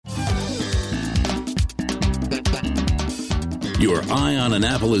Your Eye on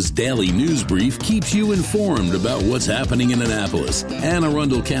Annapolis daily news brief keeps you informed about what's happening in Annapolis, Anne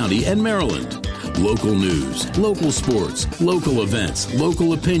Arundel County, and Maryland. Local news, local sports, local events,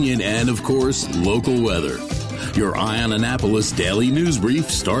 local opinion, and, of course, local weather. Your Eye on Annapolis daily news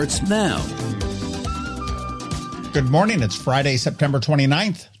brief starts now. Good morning. It's Friday, September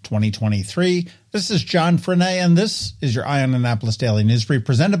 29th, 2023. This is John Frenaye, and this is your Eye on Annapolis daily news brief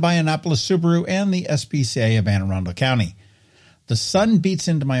presented by Annapolis Subaru and the SPCA of Anne Arundel County. The sun beats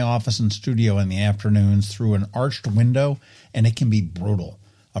into my office and studio in the afternoons through an arched window, and it can be brutal.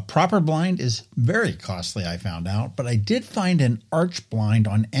 A proper blind is very costly, I found out, but I did find an arch blind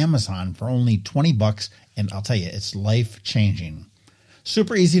on Amazon for only $20, and I'll tell you, it's life-changing.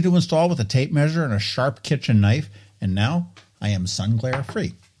 Super easy to install with a tape measure and a sharp kitchen knife, and now I am sun glare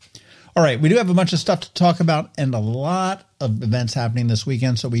free. All right, we do have a bunch of stuff to talk about and a lot of events happening this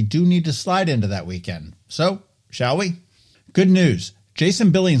weekend, so we do need to slide into that weekend. So, shall we? Good news.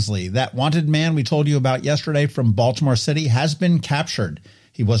 Jason Billingsley, that wanted man we told you about yesterday from Baltimore City, has been captured.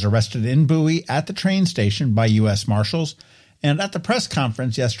 He was arrested in Bowie at the train station by U.S. Marshals, and at the press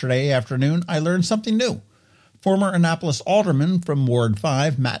conference yesterday afternoon, I learned something new. Former Annapolis alderman from Ward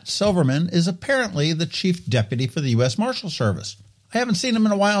 5, Matt Silverman, is apparently the chief deputy for the U.S. Marshal Service. I haven't seen him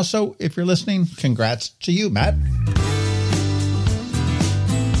in a while, so if you're listening, congrats to you, Matt.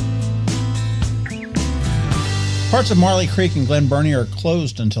 Parts of Marley Creek and Glen Burnie are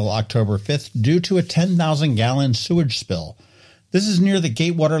closed until October 5th due to a 10,000-gallon sewage spill. This is near the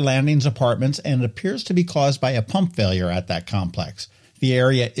Gatewater Landings apartments and appears to be caused by a pump failure at that complex. The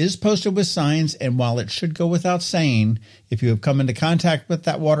area is posted with signs, and while it should go without saying, if you have come into contact with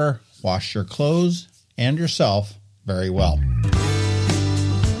that water, wash your clothes and yourself very well.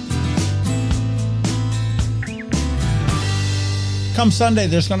 Come Sunday,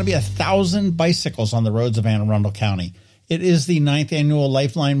 there's going to be 1,000 bicycles on the roads of Anne Arundel County. It is the 9th annual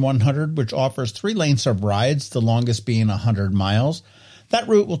Lifeline 100, which offers 3 lanes of rides, the longest being 100 miles. That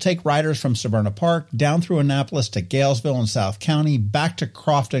route will take riders from Severna Park, down through Annapolis to Galesville and South County, back to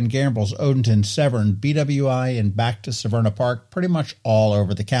Crofton, Gambles, Odenton, Severn, BWI, and back to Severna Park, pretty much all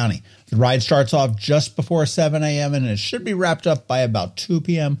over the county. The ride starts off just before 7 a.m. and it should be wrapped up by about 2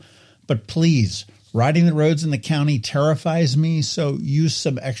 p.m. But please, riding the roads in the county terrifies me, so use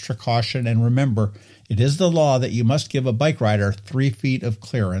some extra caution. And remember, it is the law that you must give a bike rider 3 feet of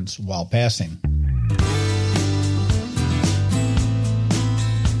clearance while passing.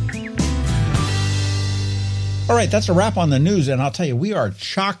 All right, that's a wrap on the news, and I'll tell you, we are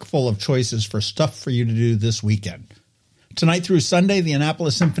chock full of choices for stuff for you to do this weekend. Tonight through Sunday, the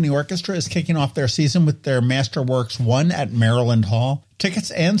Annapolis Symphony Orchestra is kicking off their season with their Masterworks 1 at Maryland Hall.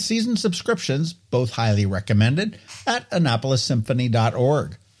 Tickets and season subscriptions, both highly recommended, at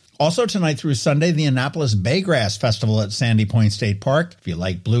AnnapolisSymphony.org. Also tonight through Sunday, the Annapolis Baygrass Festival at Sandy Point State Park. If you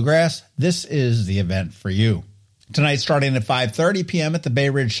like bluegrass, this is the event for you. Tonight, starting at 5:30 p.m. at the Bay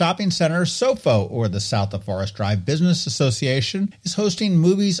Ridge Shopping Center, SOFO, or the South of Forest Drive Business Association, is hosting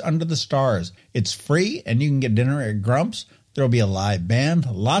Movies Under the Stars. It's free, and you can get dinner at Grump's. There will be a live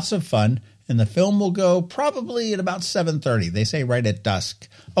band, lots of fun, and the film will go probably at about 7:30. They say right at dusk.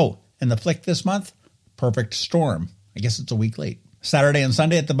 Oh, and the flick this month? Perfect Storm. I guess it's a week late. Saturday and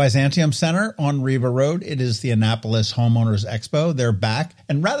Sunday at the Byzantium Center on Riva Road, it is the Annapolis Homeowners Expo. They're back,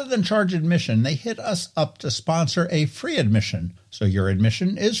 and rather than charge admission, they hit us up to sponsor a free admission. So your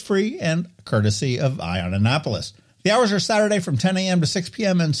admission is free and courtesy of Eye on Annapolis. The hours are Saturday from 10 a.m. to 6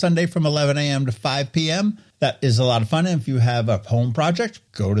 p.m. and Sunday from 11 a.m. to 5 p.m. That is a lot of fun, and if you have a home project,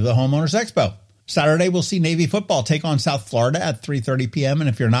 go to the Homeowners Expo. Saturday, we'll see Navy football take on South Florida at 3:30 p.m., and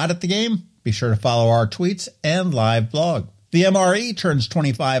if you're not at the game, be sure to follow our tweets and live blog. The MRE turns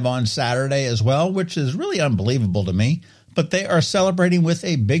 25 on Saturday as well, which is really unbelievable to me, but they are celebrating with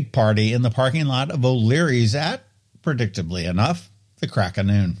a big party in the parking lot of O'Leary's at, predictably enough, the crack of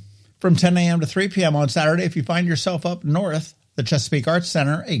noon. From 10 a.m. to 3 p.m. on Saturday, if you find yourself up north, the Chesapeake Arts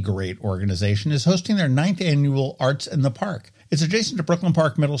Center, a great organization, is hosting their 9th annual Arts in the Park. It's adjacent to Brooklyn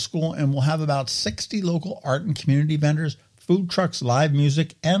Park Middle School and will have about 60 local art and community vendors, food trucks, live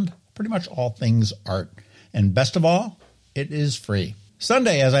music, and pretty much all things art. And best of all, it is free.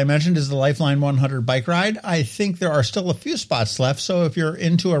 Sunday, as I mentioned, is the Lifeline 100 bike ride. I think there are still a few spots left, so if you're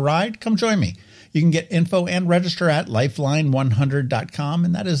into a ride, come join me. You can get info and register at lifeline100.com,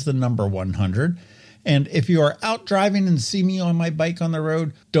 and that is the number 100. And if you are out driving and see me on my bike on the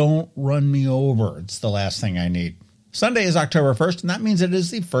road, don't run me over. It's the last thing I need. Sunday is October 1st, and that means it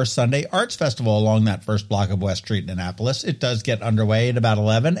is the first Sunday Arts Festival along that first block of West Street in Annapolis. It does get underway at about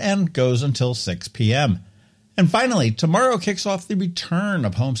 11 and goes until 6 p.m. And finally, tomorrow kicks off the return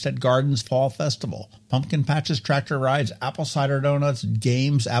of Homestead Gardens Fall Festival. Pumpkin patches, tractor rides, apple cider donuts,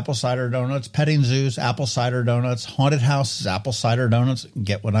 games, apple cider donuts, petting zoos, apple cider donuts, haunted houses, apple cider donuts.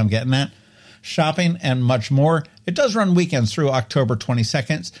 Get what I'm getting at? Shopping and much more. It does run weekends through October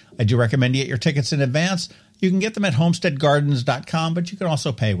 22nd. I do recommend you get your tickets in advance. You can get them at homesteadgardens.com, but you can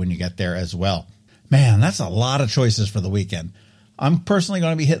also pay when you get there as well. Man, that's a lot of choices for the weekend. I'm personally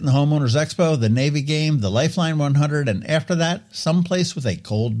going to be hitting the Homeowners Expo, the Navy game, the Lifeline 100, and after that, someplace with a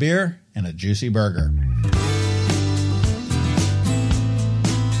cold beer and a juicy burger.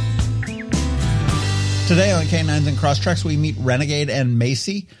 Today on Canines and Crosstreks, we meet Renegade and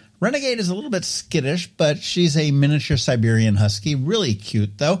Macy. Renegade is a little bit skittish, but she's a miniature Siberian Husky. Really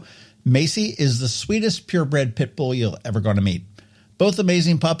cute, though. Macy is the sweetest purebred pit bull you're ever going to meet. Both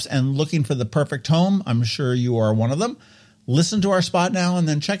amazing pups and looking for the perfect home. I'm sure you are one of them. Listen to our spot now and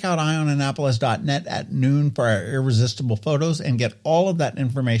then check out eyeonannapolis.net at noon for our irresistible photos and get all of that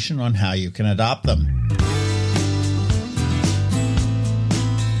information on how you can adopt them.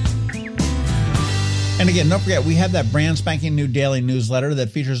 And again, don't forget, we have that brand spanking new daily newsletter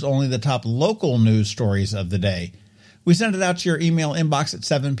that features only the top local news stories of the day. We send it out to your email inbox at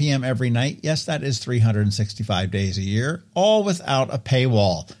 7 p.m. every night. Yes, that is 365 days a year, all without a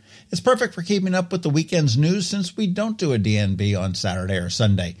paywall. It's perfect for keeping up with the weekend's news since we don't do a DNB on Saturday or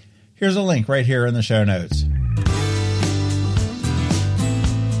Sunday. Here's a link right here in the show notes.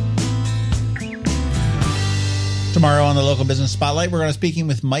 Tomorrow on the Local Business Spotlight, we're going to be speaking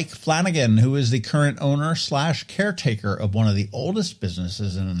with Mike Flanagan, who is the current owner / caretaker of one of the oldest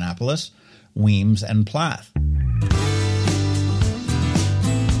businesses in Annapolis, Weems and Plath.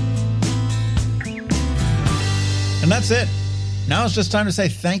 And that's it. Now it's just time to say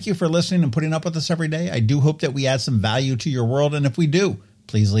thank you for listening and putting up with us every day. I do hope that we add some value to your world, and if we do,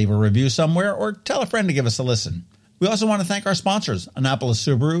 please leave a review somewhere or tell a friend to give us a listen. We also want to thank our sponsors, Annapolis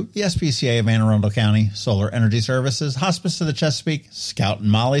Subaru, the SPCA of Anne Arundel County, Solar Energy Services, Hospice of the Chesapeake, Scout and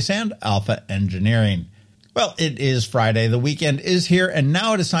Molly's, and Alpha Engineering. Well, it is Friday. The weekend is here, and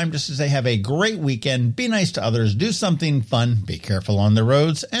now it is time just to say have a great weekend, be nice to others, do something fun, be careful on the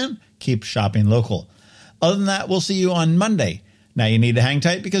roads, and keep shopping local. Other than that, we'll see you on Monday. Now you need to hang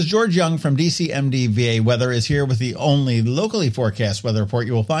tight because George Young from DCMD VA Weather is here with the only locally forecast weather report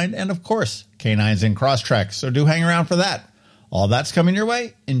you will find, and of course, Canines and Crosstreks, so do hang around for that. All that's coming your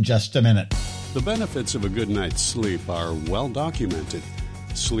way in just a minute. The benefits of a good night's sleep are well documented.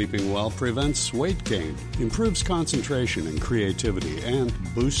 Sleeping well prevents weight gain, improves concentration and creativity, and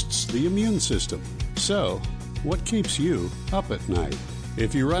boosts the immune system. So, what keeps you up at night?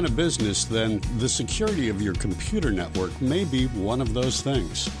 If you run a business, then the security of your computer network may be one of those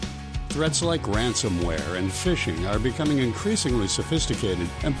things. Threats like ransomware and phishing are becoming increasingly sophisticated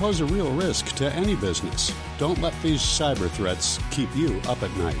and pose a real risk to any business. Don't let these cyber threats keep you up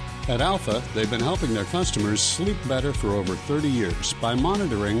at night. At Alpha, they've been helping their customers sleep better for over 30 years by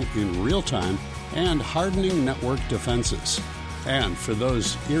monitoring in real time and hardening network defenses. And for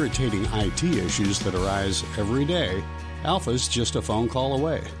those irritating IT issues that arise every day, Alpha's just a phone call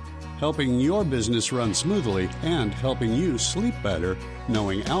away, helping your business run smoothly and helping you sleep better,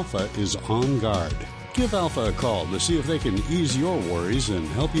 knowing Alpha is on guard. Give Alpha a call to see if they can ease your worries and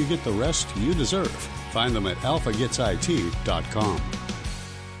help you get the rest you deserve. Find them at alphagetsit.com.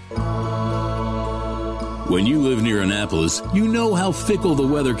 When you live near Annapolis, you know how fickle the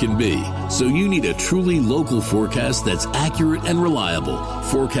weather can be. So you need a truly local forecast that's accurate and reliable.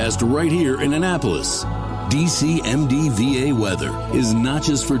 Forecast right here in Annapolis. DCMD VA Weather is not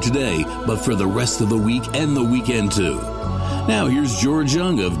just for today, but for the rest of the week and the weekend too. Now here's George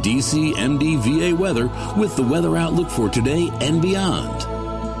Young of DCMD VA Weather with the weather outlook for today and beyond.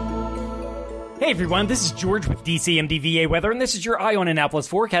 Hey everyone, this is George with DCMD VA Weather, and this is your Eye on Annapolis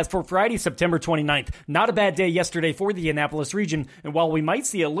forecast for Friday, September 29th. Not a bad day yesterday for the Annapolis region, and while we might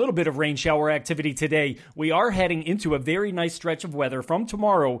see a little bit of rain shower activity today, we are heading into a very nice stretch of weather from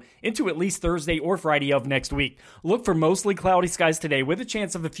tomorrow into at least Thursday or Friday of next week. Look for mostly cloudy skies today with a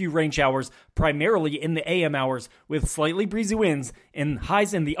chance of a few rain showers, primarily in the AM hours, with slightly breezy winds and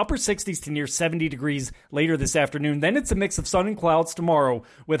highs in the upper 60s to near 70 degrees later this afternoon. Then it's a mix of sun and clouds tomorrow,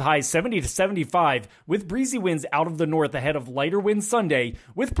 with highs 70 to 75, with breezy winds out of the north ahead of lighter winds Sunday,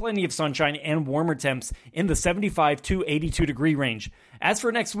 with plenty of sunshine and warmer temps in the 75 to 82 degree range. As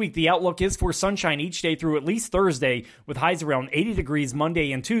for next week, the outlook is for sunshine each day through at least Thursday, with highs around 80 degrees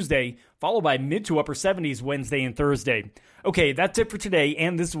Monday and Tuesday, followed by mid to upper 70s Wednesday and Thursday. Okay, that's it for today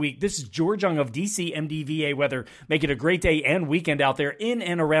and this week. This is George Young of DCMDVA Weather. Make it a great day and weekend out there in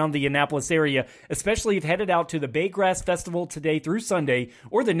and around the Annapolis area, especially if headed out to the Baygrass Festival today through Sunday,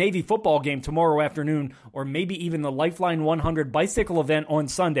 or the Navy football game tomorrow afternoon, or maybe even the Lifeline 100 bicycle event on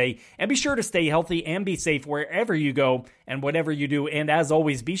Sunday. And be sure to stay healthy and be safe wherever you go and whatever you do. And as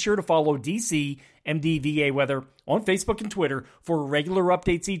always, be sure to follow DCMDVA Weather on Facebook and Twitter for regular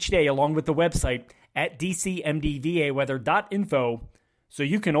updates each day, along with the website at dcmdvaweather.info, so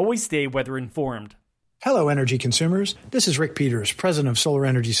you can always stay weather informed. Hello, energy consumers. This is Rick Peters, president of Solar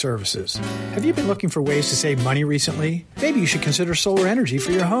Energy Services. Have you been looking for ways to save money recently? Maybe you should consider solar energy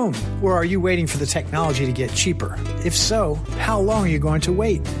for your home. Or are you waiting for the technology to get cheaper? If so, how long are you going to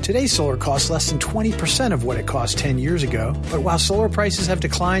wait? Today's solar costs less than 20% of what it cost 10 years ago. But while solar prices have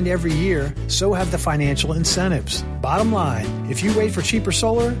declined every year, so have the financial incentives. Bottom line, if you wait for cheaper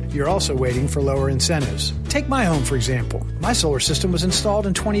solar, you're also waiting for lower incentives. Take my home, for example. My solar system was installed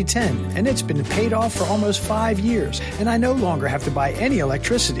in 2010, and it's been paid off for almost 5 years, and I no longer have to buy any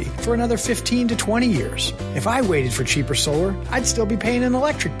electricity for another 15 to 20 years. If I waited for cheaper solar, I'd still be paying an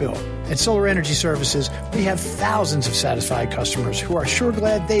electric bill. At Solar Energy Services, we have thousands of satisfied customers who are sure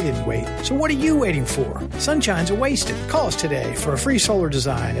glad they didn't wait. So what are you waiting for? Sunshine's a wasted. Call us today for a free solar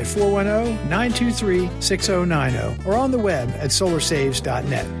design at 410-923-6090 or on the web at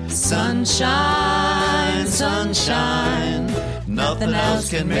solarsaves.net. Sunshine, sunshine, nothing else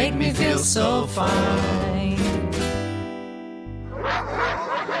can make me feel so fine.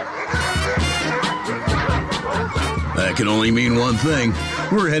 That can only mean one thing.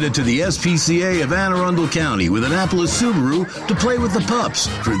 We're headed to the SPCA of Anne Arundel County with Annapolis Subaru to play with the pups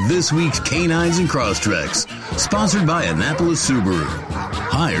for this week's Canines and Crosstreks. Sponsored by Annapolis Subaru.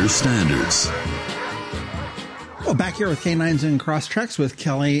 Higher standards. Well, back here with Canines and Crosstreks with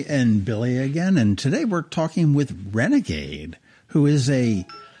Kelly and Billy again. And today we're talking with Renegade, who is a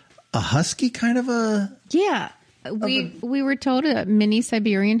husky kind of a... Yeah. We were told a mini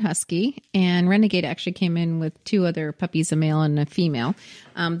Siberian Husky, and Renegade actually came in with two other puppies, a male and a female.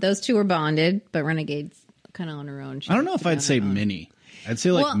 Those two are bonded, but Renegade's kind of on her own. I don't know if I'd say mini. I'd say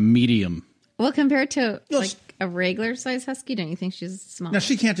like medium. Well, compared to like a regular size Husky, don't you think she's small? Now,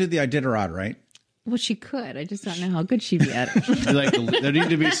 she can't do the Iditarod, right? Well, she could. I just don't know how good she'd be at it. There need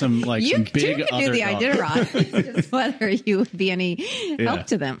to be some like some big you other do the Iditarod. Just whether you would be any help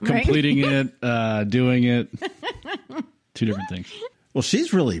to them, right? Completing it, doing it. Two different things. Well,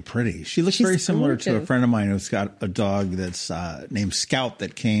 she's really pretty. She's very similar to a friend of mine who's got a dog that's named Scout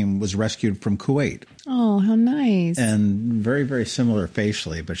that was rescued from Kuwait. Oh, how nice. And very, very similar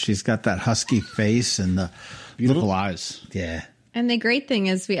facially, but she's got that husky face and the beautiful eyes. Yeah. And the great thing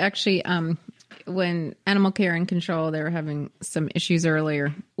is we actually, when Animal Care and Control, they were having some issues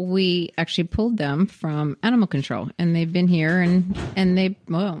earlier, we actually pulled them from Animal Control, and they've been here, and they,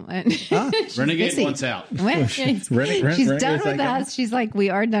 Renegade wants out. She's done with us. She's like,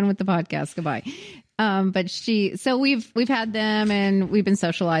 we are done with the podcast. Goodbye. So we've had them, and we've been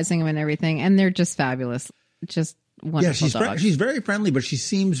socializing them and everything, and they're just fabulous. Just wonderful dogs. She's very friendly, but she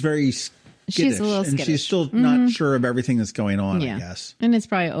seems very She's a little skittish. And she's still not sure of everything that's going on, I guess. And it's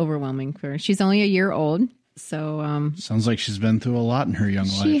probably overwhelming for her. She's only a year old. So sounds like she's been through a lot in her young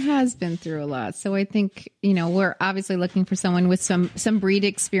life. She has been through a lot. So I think, we're obviously looking for someone with some breed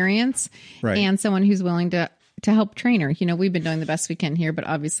experience, right, and someone who's willing to help train her. We've been doing the best we can here, but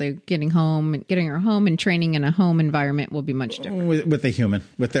obviously getting her home and training in a home environment will be much different. With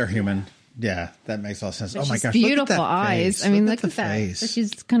their human. Yeah, that makes all sense. But oh my gosh, beautiful eyes. Face. I mean, look at that face.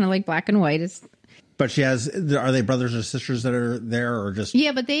 She's kind of like black and white. But are they brothers or sisters that are there, or just?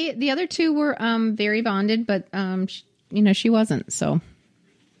 Yeah, but the other two were very bonded, but she wasn't. So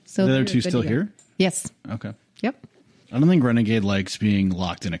the other two still here? Yes. Okay. Yep. I don't think Renegade likes being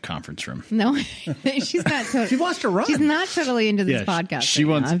locked in a conference room. No, she's not. She wants to run. She's not totally into this podcast. She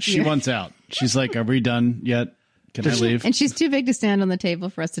wants out. She's like, "Are we done yet? Can I leave?" And she's too big to stand on the table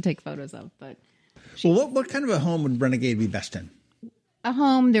for us to take photos of. But what kind of a home would Renegade be best in? A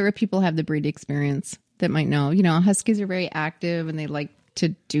home there where people have the breed experience that might know. Huskies are very active and they like to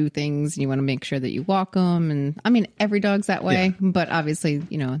do things. And you want to make sure that you walk them. And I mean, every dog's that way. Yeah. But obviously,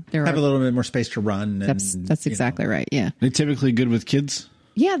 there have a little bit more space to run. That's exactly right. Yeah. They're typically good with kids.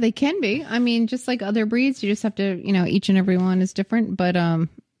 Yeah, they can be. I mean, just like other breeds, you just have to, each and every one is different.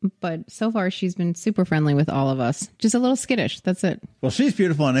 But so far, she's been super friendly with all of us. Just a little skittish. That's it. Well, she's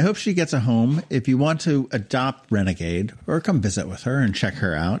beautiful, and I hope she gets a home. If you want to adopt Renegade or come visit with her and check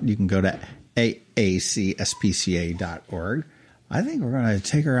her out, you can go to aacspca.org. I think we're going to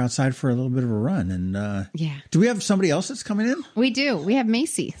take her outside for a little bit of a run. And do we have somebody else that's coming in? We do. We have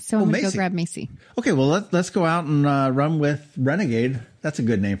Macy. So I'm going to go grab Macy. Okay, well, let's go out and run with Renegade. That's a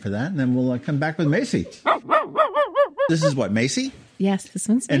good name for that. And then we'll come back with Macy. This is what, Macy? Yes, this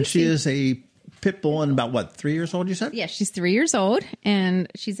one's Macy. And she is a pit bull and about, 3 years old, you said? Yeah, she's 3 years old, and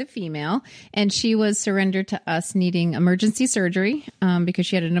she's a female. And she was surrendered to us needing emergency surgery because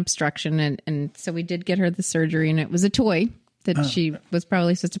she had an obstruction. And so we did get her the surgery, and it was a toy that she was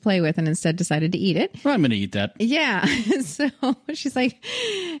probably supposed to play with and instead decided to eat it. Well, I'm going to eat that. Yeah. So she's like,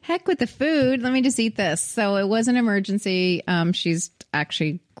 heck with the food. Let me just eat this. So it was an emergency. She's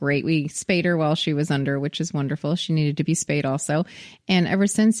actually great. We spayed her while she was under, which is wonderful. She needed to be spayed also. And ever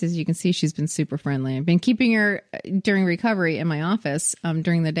since, as you can see, she's been super friendly. I've been keeping her during recovery in my office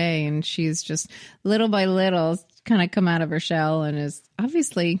during the day. And she's just little by little kind of come out of her shell and is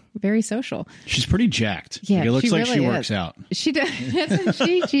obviously very social. She's pretty jacked. Yeah, like, it looks like really she works out. She does.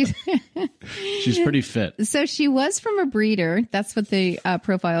 She's pretty fit. So she was from a breeder. That's what the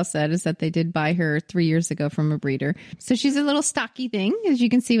profile said, is that they did buy her 3 years ago from a breeder. So she's a little stocky thing, as you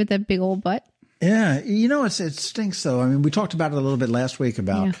can see with that big old butt. Yeah, it stinks though. I mean, we talked about it a little bit last week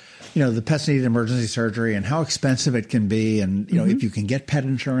about, the pets need emergency surgery and how expensive it can be. And, if you can get pet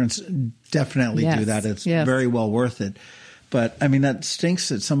insurance, definitely do that. It's very well worth it. But I mean, that stinks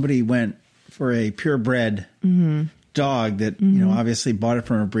that somebody went for a purebred dog that, obviously bought it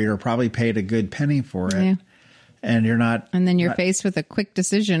from a breeder, probably paid a good penny for it. Yeah. And you're not. And then you're faced with a quick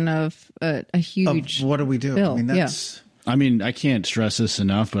decision of a huge. What do we do? bill. I mean, that's. Yeah. I mean, I can't stress this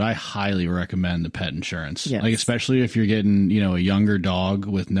enough, but I highly recommend the pet insurance. Yes. Like, especially if you're getting, a younger dog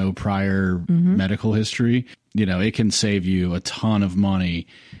with no prior medical history, it can save you a ton of money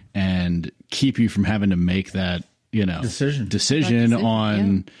and keep you from having to make that, decision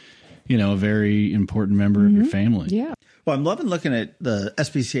on, a very important member of your family. Yeah. Well, I'm loving looking at the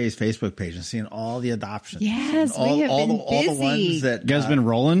SPCA's Facebook page and seeing all the adoptions. Yes, all, we have been busy. All the ones that you guys been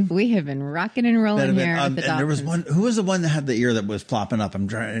rolling. We have been rocking and rolling here. And there was one. Who was the one that had the ear that was plopping up?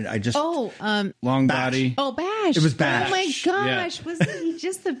 Long body. Oh, Bash. It was Bash. Oh my gosh, wasn't he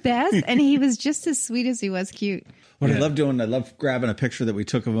just the best? And he was just as sweet as he was cute. What I love grabbing a picture that we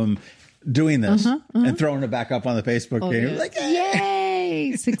took of him doing this and throwing it back up on the Facebook page. Like,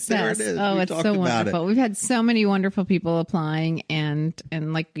 yay, success. There it is. Oh, it's so wonderful. We've had so many wonderful people applying, and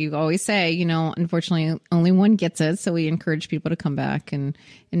like you always say, unfortunately only one gets it, so we encourage people to come back, and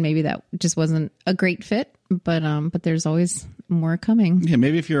maybe that just wasn't a great fit, but there's always more coming. Yeah,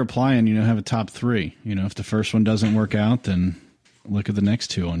 maybe if you're applying, have a top 3. If the first one doesn't work out, then look at the next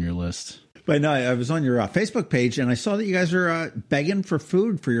 2 on your list. But no, I was on your Facebook page and I saw that you guys are begging for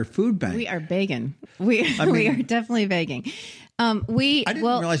food for your food bank. We are begging. We are definitely begging. I didn't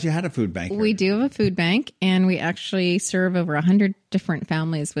realize you had a food bank here. We do have a food bank, and we actually serve over 100 different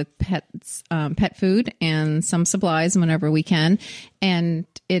families with pets, pet food and some supplies whenever we can. And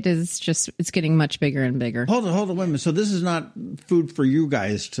it's getting much bigger and bigger. Hold on, wait a minute. So this is not food for you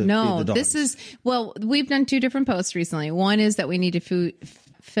guys to feed the dogs? We've done 2 different posts recently. One is that we need to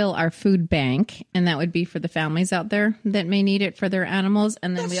fill our food bank, and that would be for the families out there that may need it for their animals.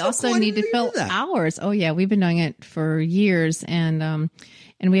 And then we also need to fill ours. Oh yeah, we've been doing it for years, and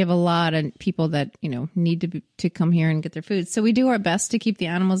we have a lot of people that need to come here and get their food. So we do our best to keep the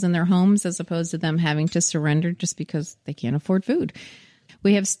animals in their homes as opposed to them having to surrender just because they can't afford food.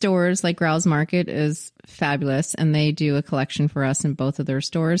 We have stores like Growls Market is fabulous, and they do a collection for us in both of their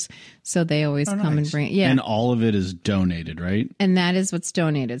stores. So they always come and bring it. Yeah. And all of it is donated, right? And that is what's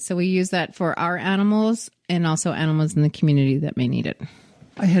donated. So we use that for our animals and also animals in the community that may need it.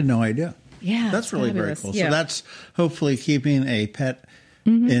 I had no idea. Yeah. That's really fabulous. very cool. Yeah. So that's hopefully keeping a pet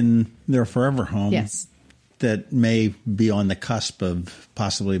in their forever home. Yes. That may be on the cusp of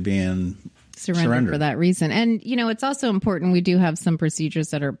possibly being surrendered for that reason. And, it's also important. We do have some procedures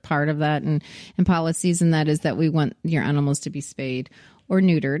that are part of that and policies. And that is that we want your animals to be spayed or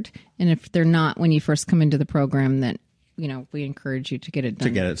neutered. And if they're not, when you first come into the program, that, we encourage you to get it done.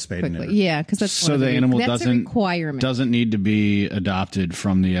 To get it spayed quickly. and neutered. Yeah. Because that's so the animal that's a requirement. Doesn't need to be adopted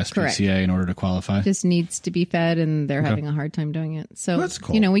from the SPCA Correct. in order to qualify. Just needs to be fed, and they're having a hard time doing it. So, that's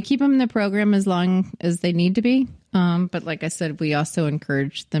cool. We keep them in the program as long as they need to be. But like I said, we also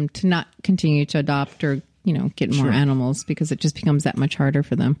encourage them to not continue to adopt or, get more animals because it just becomes that much harder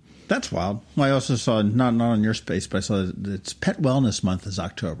for them. That's wild. Well, I also saw, not on your space, but I saw that it's Pet Wellness Month is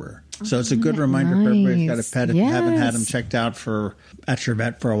October. So it's a good reminder for everybody who's got a pet. If you haven't had them Yes. checked out at your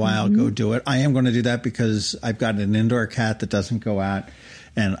vet for a while, go do it. I am going to do that because I've got an indoor cat that doesn't go out.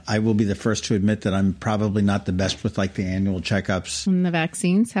 And I will be the first to admit that I'm probably not the best with like the annual checkups. And the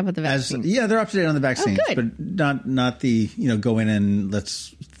vaccines? How about the vaccines? Yeah, they're up to date on the vaccines, good. but not the, go in and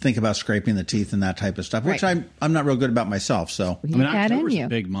let's think about scraping the teeth and that type of stuff, which Right. I'm not real good about myself. So You got in October's you. a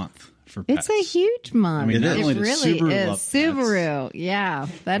big month for pets. It's a huge month. I mean, not it only does really Subaru is. love pets, Subaru. Yeah.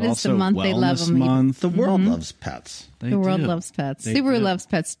 That is also the month they love Wellness them. Month. the world loves pets. They The world do. loves pets. They Subaru do. loves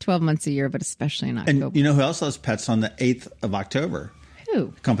pets 12 months a year, but especially in October. And you know who else loves pets on the 8th of October?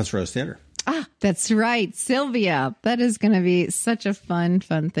 Who? Compass Rose Theater. Ah, that's right. Sylvia. That is going to be such a fun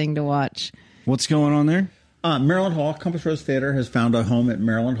thing to watch. What's going on there? Maryland Hall, Compass Rose Theater has found a home at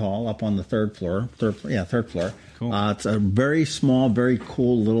Maryland Hall up on the third floor. Third floor. Cool. It's a very small, very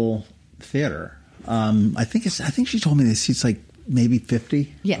cool little theater. I think she told me the seats like maybe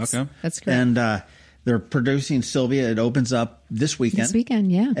 50. Yes. Okay. That's correct. And they're producing Sylvia. It opens up this weekend. This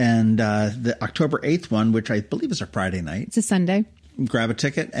weekend, yeah. And the October 8th one, which I believe is a Friday night, It's a Sunday. grab a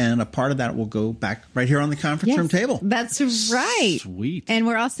ticket, and a part of that will go back right here on the conference room table. That's right. Sweet. And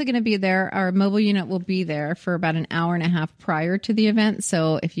we're also going to be there. Our mobile unit will be there for about an hour and a half prior to the event.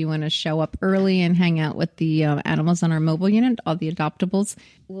 So if you want to show up early and hang out with the animals on our mobile unit, all the adoptables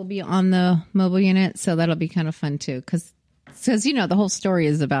will be on the mobile unit. So that'll be kind of fun too. Because the whole story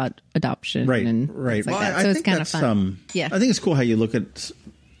is about adoption. Right, and right. things like Well, that. So it's kind of that's, fun. Yeah. I think it's cool how you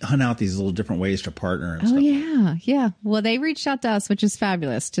hunt out these little different ways to partner and Oh stuff. yeah. Well, they reached out to us, which is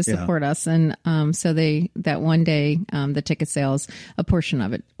fabulous, to Yeah. support us, and so that one day the ticket sales, a portion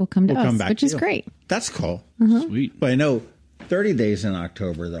of it will come to We'll us, come back which to is you. great. That's cool. Sweet. But I know 30 days in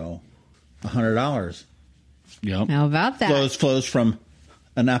October, though, $100 Yep. How about that? flows from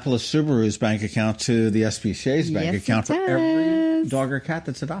Annapolis Subaru's bank account to the SPCA's bank Yes, account it for every does. dog or cat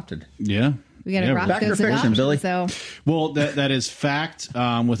that's adopted. Yeah. We got to Yeah, rock Fact or those fiction, adoptions. Billy? So Well, that is fact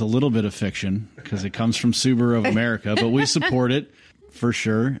with a little bit of fiction because it comes from Subaru of America, but we support it for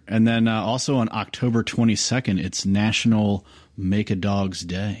sure. And then also on October 22nd, it's National Make a Dog's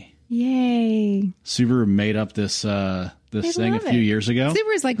Day. yay! Subaru made up this thing a love few it. year ago.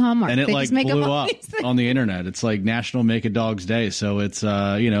 Subaru's like Hallmark, And it they like just make blew up all up these things. on the internet. It's like National Make a Dog's Day, so it's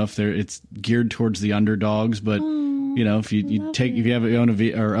if it's geared towards the underdogs, but if you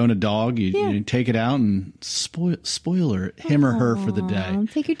own a dog, you take it out and spoil him or her for the day.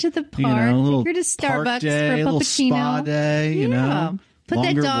 Take her to the park. A little take her to park Starbucks day, for a a little puppuccino. spa day. Yeah. Put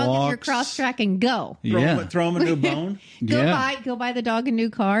longer that dog in your walks. cross track and go. Yeah, Throw him a new bone. Go buy the dog a new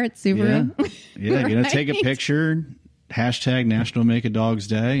car at Subaru. yeah. Take a Right? picture. Hashtag National Make a Dog's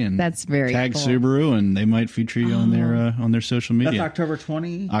Day, and That's very tag cool. Subaru, and they might feature you on their social That's media. October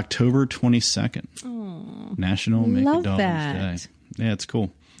 20. October 22nd, National Make love a Dog's that. Day. Yeah, it's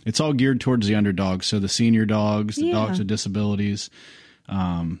cool. It's all geared towards the underdogs, so the senior dogs, the Yeah. dogs with disabilities.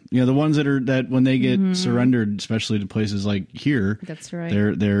 The ones that when they get surrendered, especially to places like here, That's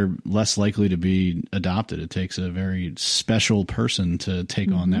right. They're less likely to be adopted. It takes a very special person to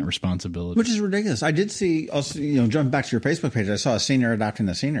take on that responsibility. Which is ridiculous. I did see, also, jumping back to your Facebook page, I saw a senior adopting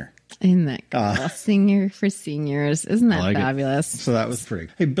a senior. Isn't that cool? Senior for seniors. Isn't that like it. fabulous? So that was pretty.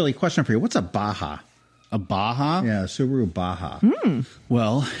 Hey, Billy, question for you. What's a Baja? A Baja? Yeah, Subaru Baja.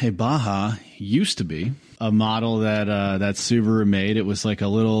 Well, a Baja used to be a model that Subaru made. It was like a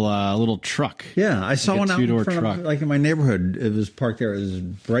little truck. Yeah, I saw Like a one out in two-door front truck. of, like in my neighborhood. It was parked there. It was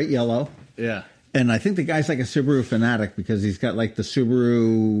bright yellow. Yeah. And I think the guy's like a Subaru fanatic because he's got like the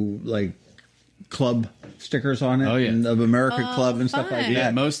Subaru like club stickers on it, Oh, yeah. and of America Club and stuff like fun.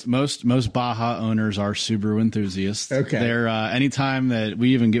 Yeah, that. most Baja owners are Subaru enthusiasts. Okay. They're anytime that we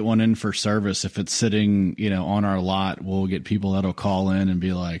even get one in for service, if it's sitting on our lot, we'll get people that'll call in and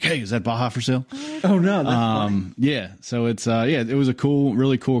be like, "Hey, is that Baja for sale?" Oh no, that's funny. Yeah. So it's it was a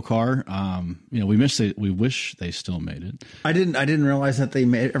really cool car. We wish they still made it. I didn't realize that they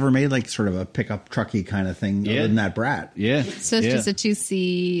ever made like sort of a pickup trucky kind of thing Yeah. other than that Brat. Yeah. So it's just a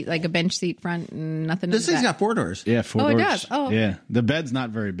 2-seat, like a bench seat front and nothing. This in thing's the got back. 4 doors. Yeah, 4 Oh, it doors. does? Oh. Yeah. The bed's not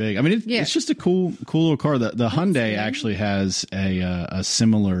very big. I mean, Yeah. it's just a cool little car. The Hyundai actually has a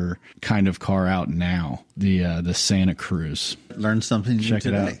similar kind of car out now. The Santa Cruz. Learned something new Check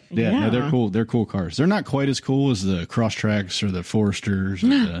it today. out. Yeah, no, they're cool. They're cool cars. They're not quite as cool as the Crosstracks or the Foresters or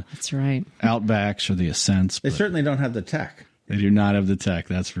the That's right. Outbacks or the Ascents. They But certainly don't have the tech. they do not have the tech,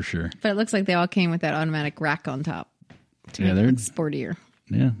 that's for sure. But it looks like they all came with that automatic rack on top. To Yeah, make it they're look sportier.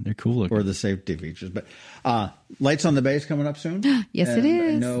 Yeah, they're cool looking. Or the safety features. But Lights on the Bay is coming up soon. Yes, it And I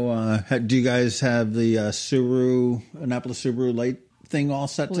is. know, do you guys have the Annapolis Subaru light thing all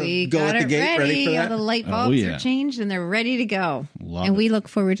set to We go got at the it gate? Ready for All that? the light bulbs are changed and they're ready to go. And we look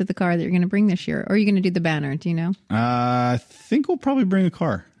forward to the car that you're going to bring this year. Or are you going to do the banner? Do you know? I think we'll probably bring a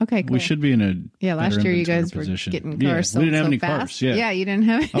car. Okay, cool. We should be in a last year you guys were position. getting cars sold we didn't have so any fast. cars. Yeah, you didn't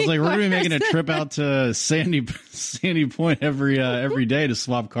have any I was like, we're going to be cars. making a trip out to Sandy Point every day to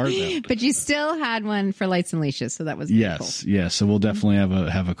swap cars out. But you still had one for lights and leashes, so that was pretty cool. Yes. So we'll definitely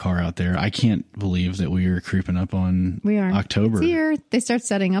have a car out there. I can't believe that we are creeping up on October. It's here. They start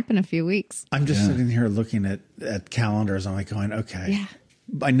setting up in a few weeks. I'm just sitting here looking at calendars. I'm like going, okay. Yeah.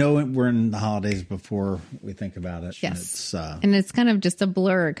 I know we're in the holidays before we think about it. Yes. And it's kind of just a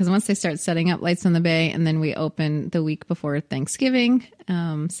blur because once they start setting up Lights on the Bay and then we open the week before Thanksgiving.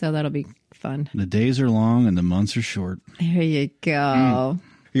 So that'll be fun. The days are long and the months are short. There you go.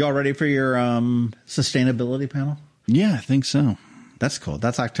 You all ready for your sustainability panel? Yeah, I think so. That's cool.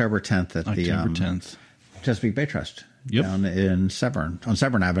 That's October 10th at the 10th. Chesapeake Bay Trust down in Severn, on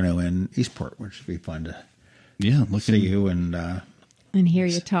Severn Avenue in Eastport, which would be fun to see you and hear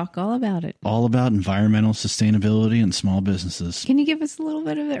you talk all about it. All about environmental sustainability and small businesses. Can you give us a little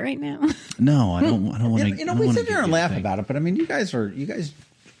bit of it right now? No, I don't want to. We sit there and laugh about it, but I mean, you guys.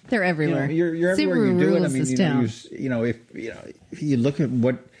 They're everywhere. You're everywhere you do it. I mean, if you look at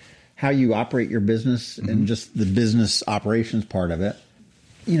how you operate your business and just the business operations part of it,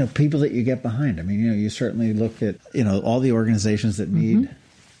 people that you get behind. I mean, you certainly look at all the organizations that need.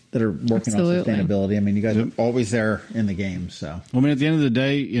 That are working on sustainability. I mean, you guys are always there in the game. So, I mean, at the end of the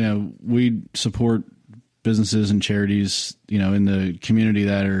day, we support businesses and charities, in the community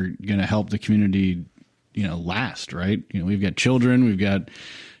that are going to help the community, last, right? We've got children, we've got,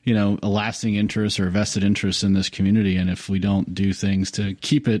 a lasting interest or a vested interest in this community. And if we don't do things to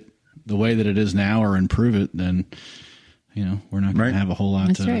keep it the way that it is now or improve it, then, we're not going to have a whole lot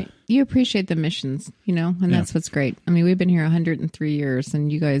That's right. You appreciate the missions, and that's what's great. I mean, we've been here 103 years,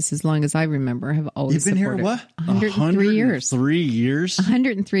 and you guys, as long as I remember, have always You've been supported. here what? 103 years. 3 years?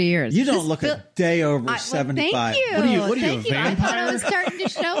 103 years. You don't look a day over 75. Thank you. What are you, a vampire? I thought I was starting to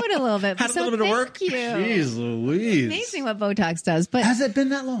show it a little bit. Had a little bit of work? Thank you. Jeez Louise. Amazing what Botox does. But has it been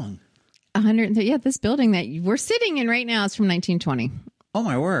that long? 103. Yeah, this building that we're sitting in right now is from 1920. Oh,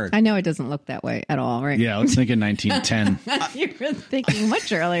 my word. I know it doesn't look that way at all, right? Yeah, I was thinking 1910. You were thinking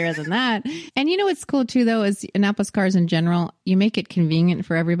much earlier than that. And what's cool, too, though, is Annapolis Cars in general, you make it convenient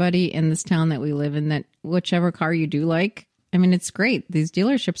for everybody in this town that we live in, that whichever car you do like, I mean, it's great. These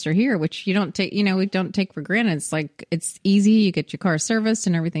dealerships are here, which you don't take, we don't take for granted. It's like, it's easy. You get your car serviced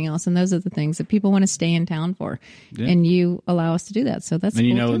and everything else. And those are the things that people want to stay in town for. Yeah. And you allow us to do that. So that's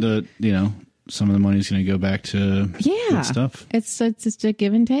and cool, some of the money's going to go back to good stuff. It's just a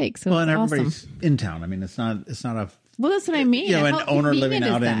give and take. So and everybody's in town. I mean, it's not a. Well, that's what I mean. An owner living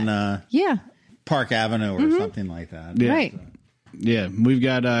out in Park Avenue or something like that. Yeah. Right. Yeah, we've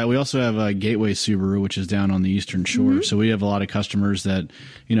got. We also have Gateway Subaru, which is down on the Eastern Shore. So we have a lot of customers that,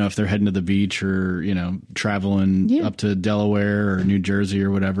 if they're heading to the beach or traveling up to Delaware or New Jersey or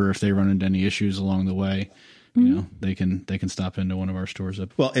whatever, if they run into any issues along the way. They can stop into one of our stores.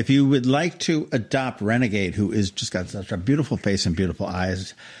 Well, if you would like to adopt Renegade, who is just got such a beautiful face and beautiful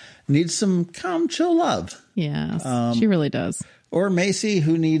eyes, needs some calm, chill love. Yeah, she really does. Or Macy,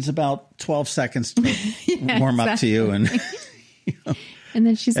 who needs about 12 seconds to warm up to you. And and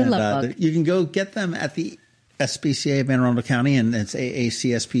then she's a love bug. You can go get them at the SPCA of Anne Arundel County, and it's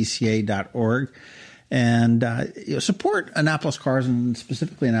aacspca.org. And support Annapolis Cars and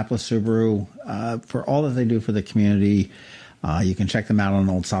specifically Annapolis Subaru for all that they do for the community. You can check them out on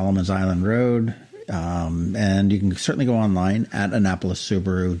Old Solomon's Island Road. And you can certainly go online at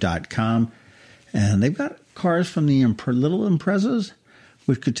AnnapolisSubaru.com. And they've got cars from the little Imprezas,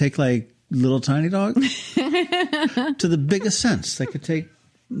 which could take like little tiny dogs, to the big Ascents. They could take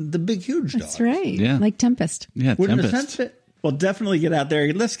the big, huge dogs. That's right. Yeah. Like Tempest. Yeah, Wouldn't Tempest. Ascent fit? Well, definitely get out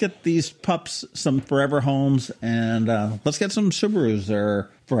there. Let's get these pups some forever homes, and let's get some Subarus their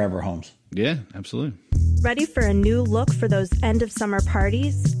forever homes. Yeah, absolutely. Ready for a new look for those end-of-summer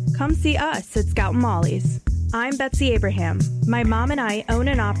parties? Come see us at Scout and Molly's. I'm Betsy Abraham. My mom and I own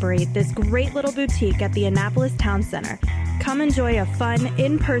and operate this great little boutique at the Annapolis Town Center. Come enjoy a fun,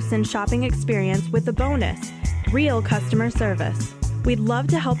 in-person shopping experience with a bonus, real customer service. We'd love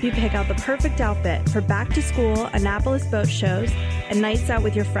to help you pick out the perfect outfit for back-to-school Annapolis boat shows and nights out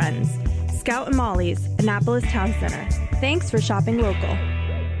with your friends. Scout and Molly's, Annapolis Town Center. Thanks for shopping local.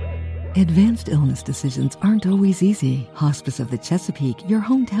 Advanced illness decisions aren't always easy. Hospice of the Chesapeake, your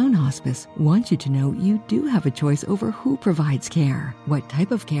hometown hospice, wants you to know you do have a choice over who provides care, what type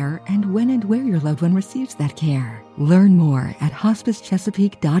of care, and when and where your loved one receives that care. Learn more at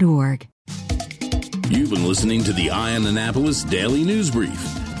hospicechesapeake.org. You've been listening to the Eye on Annapolis Daily News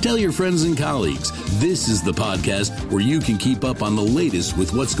Brief. Tell your friends and colleagues, this is the podcast where you can keep up on the latest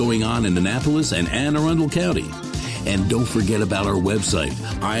with what's going on in Annapolis and Anne Arundel County. And don't forget about our website,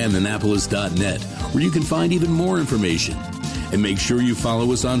 eyeonannapolis.net, where you can find even more information. And make sure you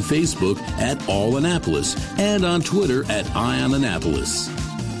follow us on Facebook at All Annapolis and on Twitter at Eye on Annapolis.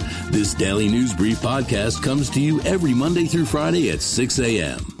 This Daily News Brief podcast comes to you every Monday through Friday at 6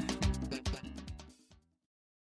 a.m.